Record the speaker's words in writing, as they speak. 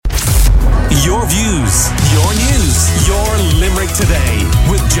Limerick Today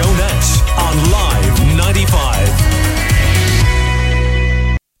with Joe Nash on Live 95.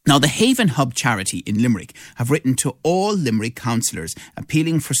 Now, the Haven Hub charity in Limerick have written to all Limerick councillors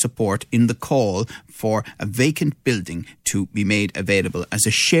appealing for support in the call for a vacant building to be made available as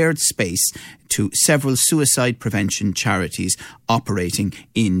a shared space to several suicide prevention charities operating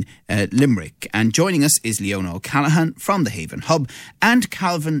in Limerick. And joining us is Leona O'Callaghan from the Haven Hub and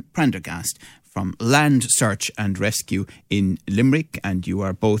Calvin Prendergast from Land Search and Rescue in Limerick, and you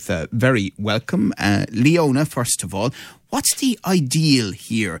are both very welcome. Leona, first of all, what's the ideal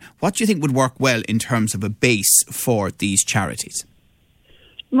here? What do you think would work well in terms of a base for these charities?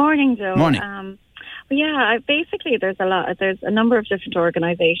 Morning, Joe. Morning. Basically there's a number of different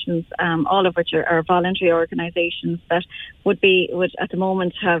organisations, all of which are voluntary organisations that would at the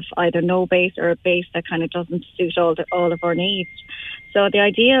moment have either no base or a base that kind of doesn't suit all of our needs. So the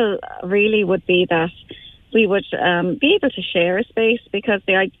ideal really would be that we would be able to share a space, because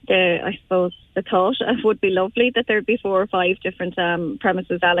I suppose the thought would be lovely that there'd be 4 or 5 different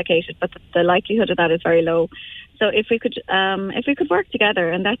premises allocated, but the likelihood of that is very low. So if we could work together,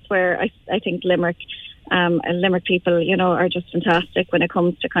 and that's where I think Limerick people, are just fantastic when it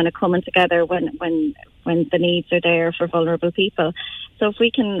comes to kind of coming together when the needs are there for vulnerable people. So if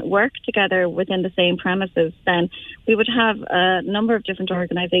we can work together within the same premises, then we would have a number of different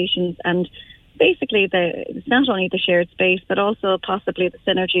organisations, and basically it's not only the shared space, but also possibly the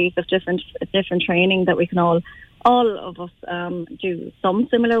synergies of different training that we can all of us do some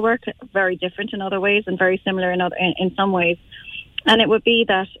similar work, very different in other ways and very similar in some ways. And it would be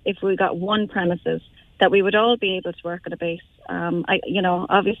that if we got one premises, that we would all be able to work at a base.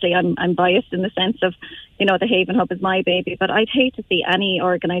 Obviously I'm biased in the sense of, the Haven Hub is my baby, but I'd hate to see any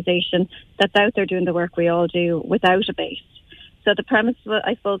organisation that's out there doing the work we all do without a base. So the premise,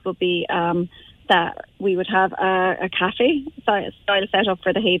 I suppose, would be that we would have a cafe style set up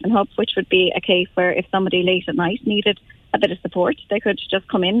for the Haven Hub, which would be a case where if somebody late at night needed a bit of support, they could just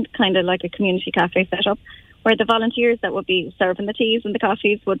come in, kind of like a community cafe set up, where the volunteers that would be serving the teas and the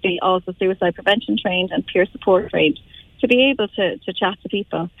coffees would be also suicide prevention trained and peer support trained, to be able to chat to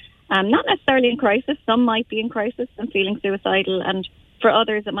people. Not necessarily in crisis. Some might be in crisis and feeling suicidal, and for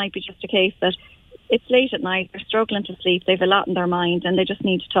others it might be just a case that it's late at night, they're struggling to sleep, they've a lot in their mind and they just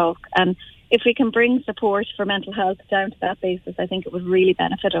need to talk. And if we can bring support for mental health down to that basis, I think it would really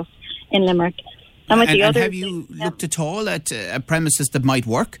benefit us in Limerick. And have you looked at all at premises that might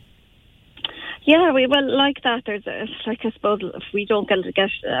work? Yeah, like that. There's I suppose if we don't get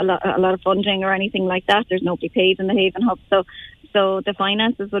a lot of funding or anything like that, there's nobody paid in the Haven Hub. So the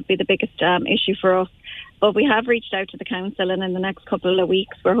finances would be the biggest issue for us. But we have reached out to the council, and in the next couple of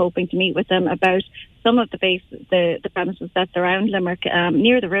weeks we're hoping to meet with them about some of the premises that's around Limerick,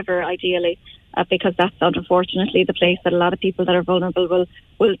 near the river ideally, because that's unfortunately the place that a lot of people that are vulnerable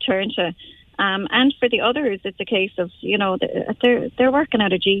will turn to. And for the others, it's a case of, they're working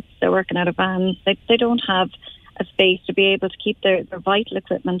out of jeeps, they're working out of vans. They don't have a space to be able to keep their vital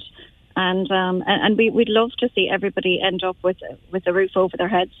equipment. And we'd love to see everybody end up with a roof over their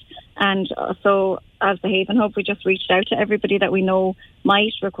heads. And so as the Haven Hub, we just reached out to everybody that we know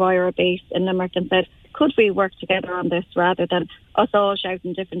might require a base in Limerick and said, could we work together on this rather than us all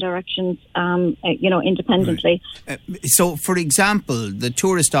shouting different directions, independently. Right. So, for example, the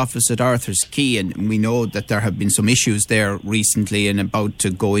tourist office at Arthur's Quay, and we know that there have been some issues there recently and about to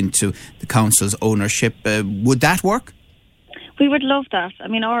go into the council's ownership. Would that work? We would love that. I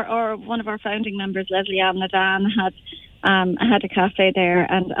mean, one of our founding members, Leslie Ann Nadan, had a cafe there,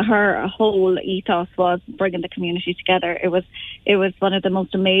 and her whole ethos was bringing the community together. It was one of the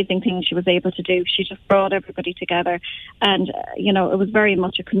most amazing things she was able to do. She just brought everybody together, and it was very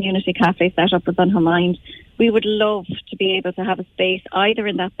much a community cafe setup was on her mind. We would love to be able to have a space either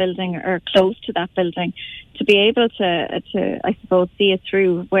in that building or close to that building to be able to I suppose see it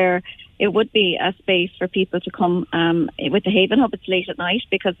through, where it would be a space for people to come. With the Haven Hub, it's late at night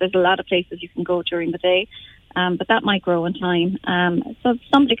because there's a lot of places you can go during the day. But that might grow in time. So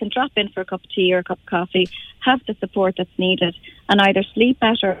somebody can drop in for a cup of tea or a cup of coffee, have the support that's needed, and either sleep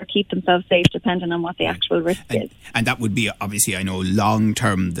better or keep themselves safe, depending on what the actual risk is. And that would be, obviously, I know long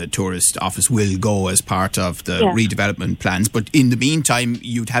term the tourist office will go as part of the redevelopment plans, but in the meantime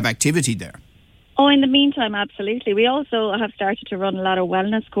you'd have activity there. Oh, in the meantime, absolutely. We also have started to run a lot of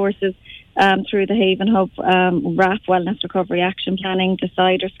wellness courses through the Haven Hub, RAP, Wellness Recovery Action Planning,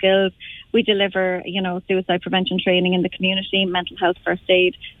 Decider Skills. We deliver, suicide prevention training in the community, mental health first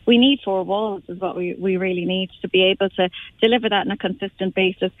aid. We need 4 walls is what we really need to be able to deliver that on a consistent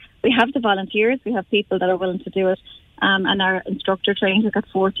basis. We have the volunteers, we have people that are willing to do it, and our instructor trained. We've got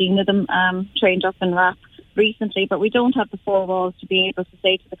 14 of them trained up in RAP. recently, but we don't have the four walls to be able to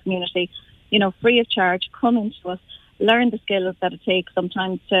say to the community, free of charge, come into us, learn the skills that it takes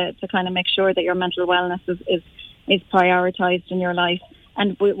sometimes to kind of make sure that your mental wellness is prioritised in your life.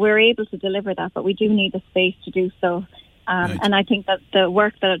 And we're able to deliver that, but we do need the space to do so. Right. And I think that the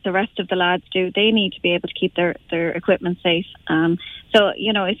work that the rest of the lads do, they need to be able to keep their equipment safe. So,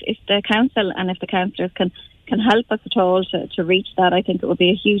 if the council and if the councillors can help us at all to reach that, I think it will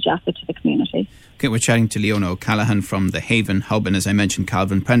be a huge asset to the community. Okay, we're chatting to Leona O'Callaghan from the Haven Hub, and as I mentioned,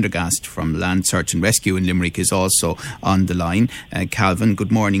 Calvin Prendergast from Land Search and Rescue in Limerick is also on the line. Calvin,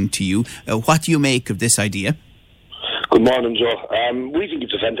 good morning to you. What do you make of this idea? Good morning, Joe. We think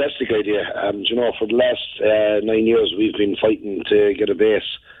it's a fantastic idea. For the last 9 years we've been fighting to get a base,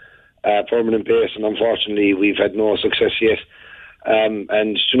 permanent base, and unfortunately we've had no success yet. A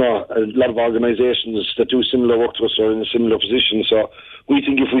lot of organisations that do similar work to us are in a similar position, so we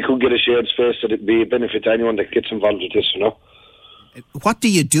think if we could get a shared space that it'd be a benefit to anyone that gets involved with this, What do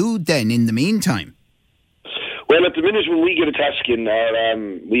you do then in the meantime? Well, at the minute when we get a task in,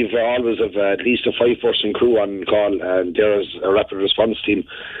 we've always have at least a 5-person crew on call, and there's a rapid response team.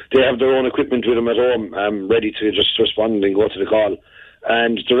 They have their own equipment with them at home, ready to just respond and go to the call.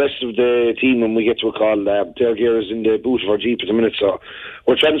 And the rest of the team, when we get to a call, their gear is in the boot of our Jeep at the minute. So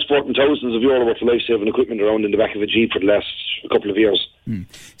we're transporting thousands of euro worth of life-saving equipment around in the back of a Jeep for the last couple of years.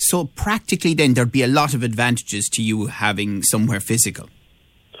 So practically then there'd be a lot of advantages to you having somewhere physical.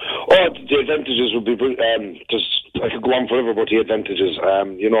 Oh, the advantages would be, I could go on forever about the advantages.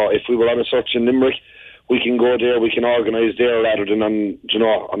 If we were on a search in Limerick, we can go there, we can organise there rather than on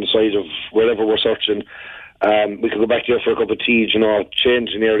the side of wherever we're searching. We could go back there for a cup of tea,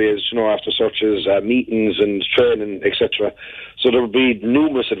 changing areas, after searches, meetings and training, etc. So there would be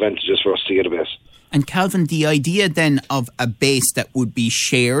numerous advantages for us to get a base. And Calvin, the idea then of a base that would be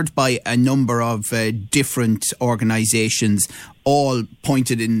shared by a number of different organisations, all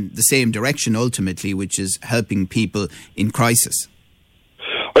pointed in the same direction ultimately, which is helping people in crisis.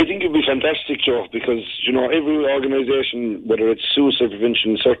 I think it'd be fantastic, Joe, because, every organisation, whether it's suicide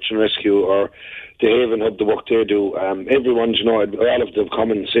prevention, search and rescue, or the Haven Hub, the work they do, everyone, all of them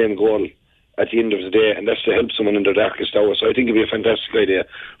come in the same goal at the end of the day, and that's to help someone in their darkest hour. So I think it'd be a fantastic idea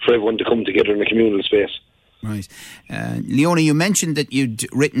for everyone to come together in a communal space. Right. Leona, you mentioned that you'd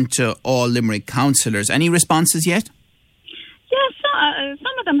written to all Limerick councillors. Any responses yet? Yes,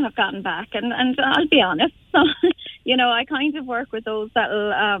 some of them have gotten back, and I'll be honest. So, I kind of work with those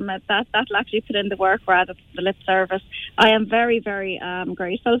that'll actually put in the work rather than the lip service. I am very, very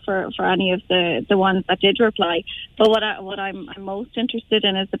grateful for any of the ones that did reply. But what I'm most interested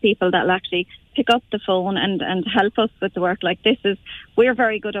in is the people that'll actually pick up the phone and help us with the work. Like we're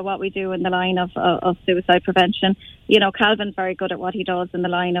very good at what we do in the line of suicide prevention. Calvin's very good at what he does in the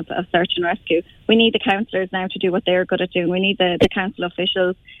line of search and rescue. We need the councillors now to do what they're good at doing. We need the council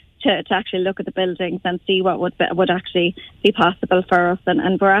officials to actually look at the buildings and see what would actually be possible for us.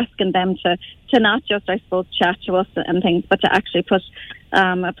 And we're asking them to not just, I suppose, chat to us and things, but to actually put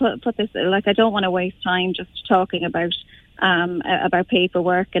this, like, I don't want to waste time just talking about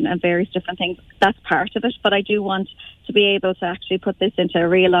paperwork and various different things. That's part of it, but I do want to be able to actually put this into a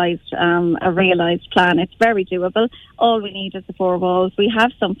realised plan. It's very doable. All we need is the four walls. We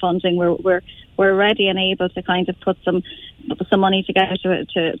have some funding. We're ready and able to kind of put some money together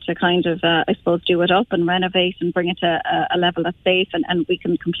to kind of I suppose do it up and renovate and bring it to a level that's safe, and we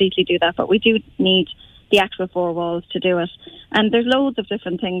can completely do that. But we do need the actual four walls to do it. And there's loads of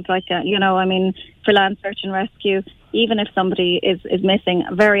different things like, for land search and rescue, even if somebody is missing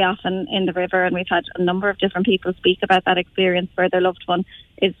very often in the river, and we've had a number of different people speak about that experience where their loved one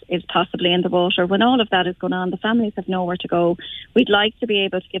is possibly in the water. When all of that is going on, the families have nowhere to go. We'd like to be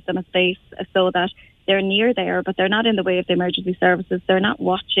able to give them a space so that they're near there, but they're not in the way of the emergency services. They're not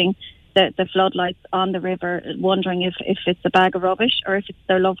watching the floodlights on the river, wondering if it's a bag of rubbish or if it's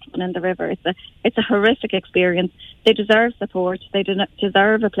their loved one in the river. It's a horrific experience. They deserve support. They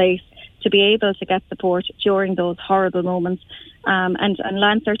deserve a place to be able to get support during those horrible moments. And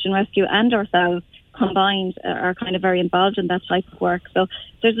Land Search and Rescue and ourselves combined are kind of very involved in that type of work. So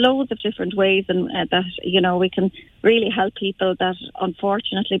there's loads of different ways and that we can really help people that,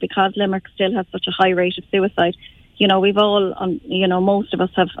 unfortunately, because Limerick still has such a high rate of suicide, we've all, most of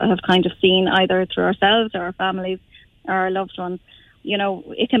us have kind of seen, either through ourselves or our families or our loved ones,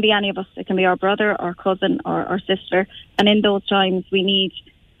 it can be any of us. It can be our brother, our cousin or our sister. And in those times, we need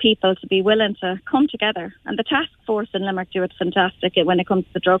people to be willing to come together. And the task force in Limerick do it fantastic when it comes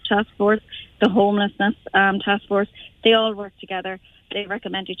to the drug task force, the homelessness task force. They all work together. they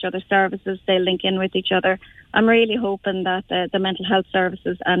recommend each other's services, they link in with each other. I'm really hoping that the mental health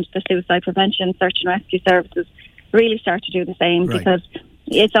services and the suicide prevention, search and rescue services really start to do the same, because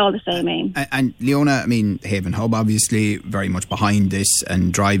it's all the same aim. And Leona, I mean, Haven Hub obviously very much behind this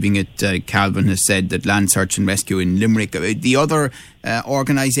and driving it. Calvin has said that Land Search and Rescue in Limerick. The other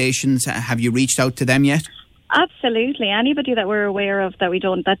organisations, have you reached out to them yet? Absolutely. Anybody that we're aware of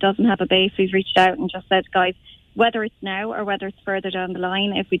that doesn't have a base, we've reached out and just said, guys, whether it's now or whether it's further down the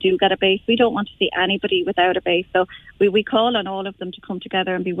line, if we do get a base, we don't want to see anybody without a base. So we call on all of them to come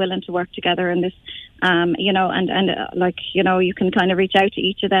together and be willing to work together in this, you can kind of reach out to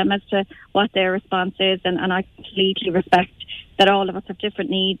each of them as to what their response is. And I completely respect that all of us have different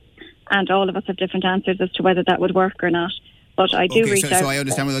needs and all of us have different answers as to whether that would work or not. But I do reach out. So I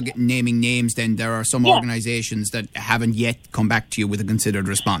understand without naming names, then there are some organisations that haven't yet come back to you with a considered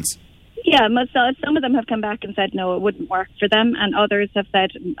response. Yeah, some of them have come back and said no, it wouldn't work for them, and others have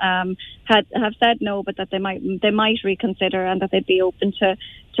said have said no, but that they might reconsider and that they'd be open to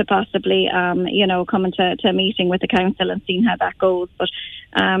possibly coming to a meeting with the council and seeing how that goes. But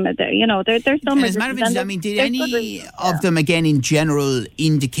there's some. As a matter of instance, I mean, did any of them again in general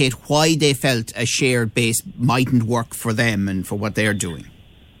indicate why they felt a shared base mightn't work for them and for what they're doing?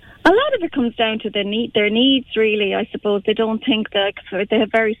 A lot of it comes down to their needs, really. I suppose they don't think that they have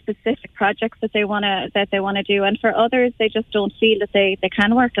very specific projects that they want to do, and for others, they just don't feel that they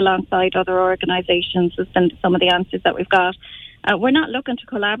can work alongside other organisations. Than some of the answers that we've got. We're not looking to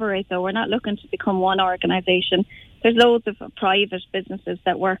collaborate, though. We're not looking to become one organisation. There's loads of private businesses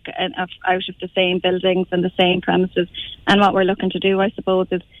that work out of the same buildings and the same premises, and what we're looking to do, I suppose,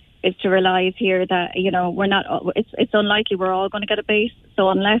 is to realise here that we're not. It's unlikely we're all going to get a base. So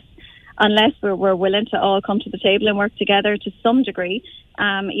unless we're willing to all come to the table and work together to some degree,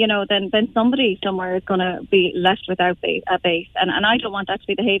 then somebody somewhere is going to be left without a base. And I don't want that to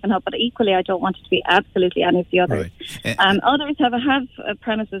be the Haven Hub, but equally I don't want it to be absolutely any of the others. Right. Others have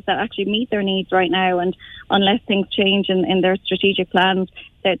premises that actually meet their needs right now, and unless things change in their strategic plans,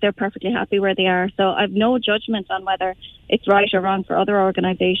 they're perfectly happy where they are. So I've no judgment on whether it's right or wrong for other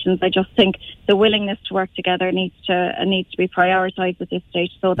organisations. I just think the willingness to work together needs to be prioritised at this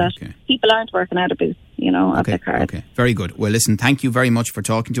stage, so that people aren't working out of booths, of their cars. Okay, very good. Well, listen, thank you very much for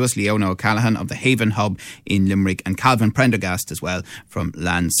talking to us, Leona O'Callaghan of the Haven Hub in Limerick, and Calvin Prendergast as well from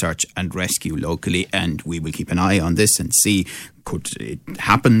Land Search and Rescue locally. And we will keep an eye on this and see, could it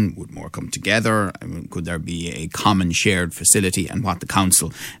happen? Would more come together? Could there be a common shared facility, and what the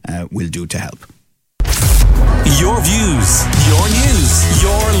council will do to help? Your views, your news,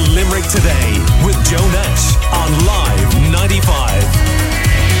 your Limerick Today with Joe Nash on Live 95.